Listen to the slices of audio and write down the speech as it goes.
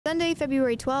Sunday,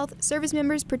 February 12th, service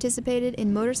members participated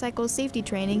in motorcycle safety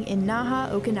training in Naha,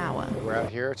 Okinawa. We're out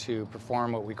here to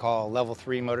perform what we call Level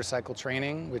 3 motorcycle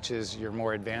training, which is your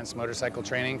more advanced motorcycle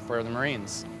training for the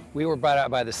Marines. We were brought out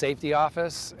by the safety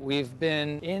office. We've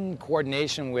been in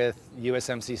coordination with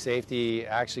USMC Safety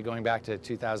actually going back to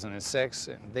 2006.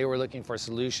 They were looking for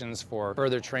solutions for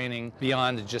further training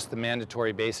beyond just the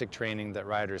mandatory basic training that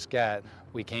riders get.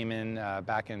 We came in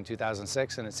back in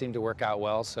 2006 and it seemed to work out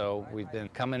well, so we've been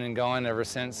coming and going ever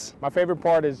since. My favorite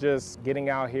part is just getting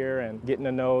out here and getting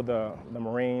to know the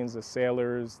Marines, the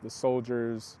sailors, the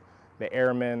soldiers, the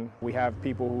airmen. We have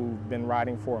people who've been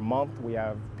riding for a month. We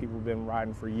have people who've been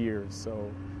riding for years. So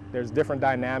there's different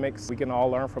dynamics. We can all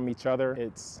learn from each other.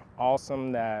 It's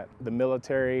awesome that the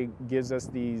military gives us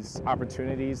these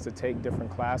opportunities to take different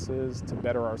classes to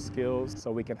better our skills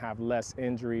so we can have less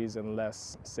injuries and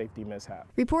less safety mishaps.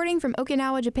 Reporting from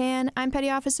Okinawa, Japan, I'm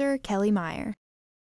Petty Officer Kelly Meyer.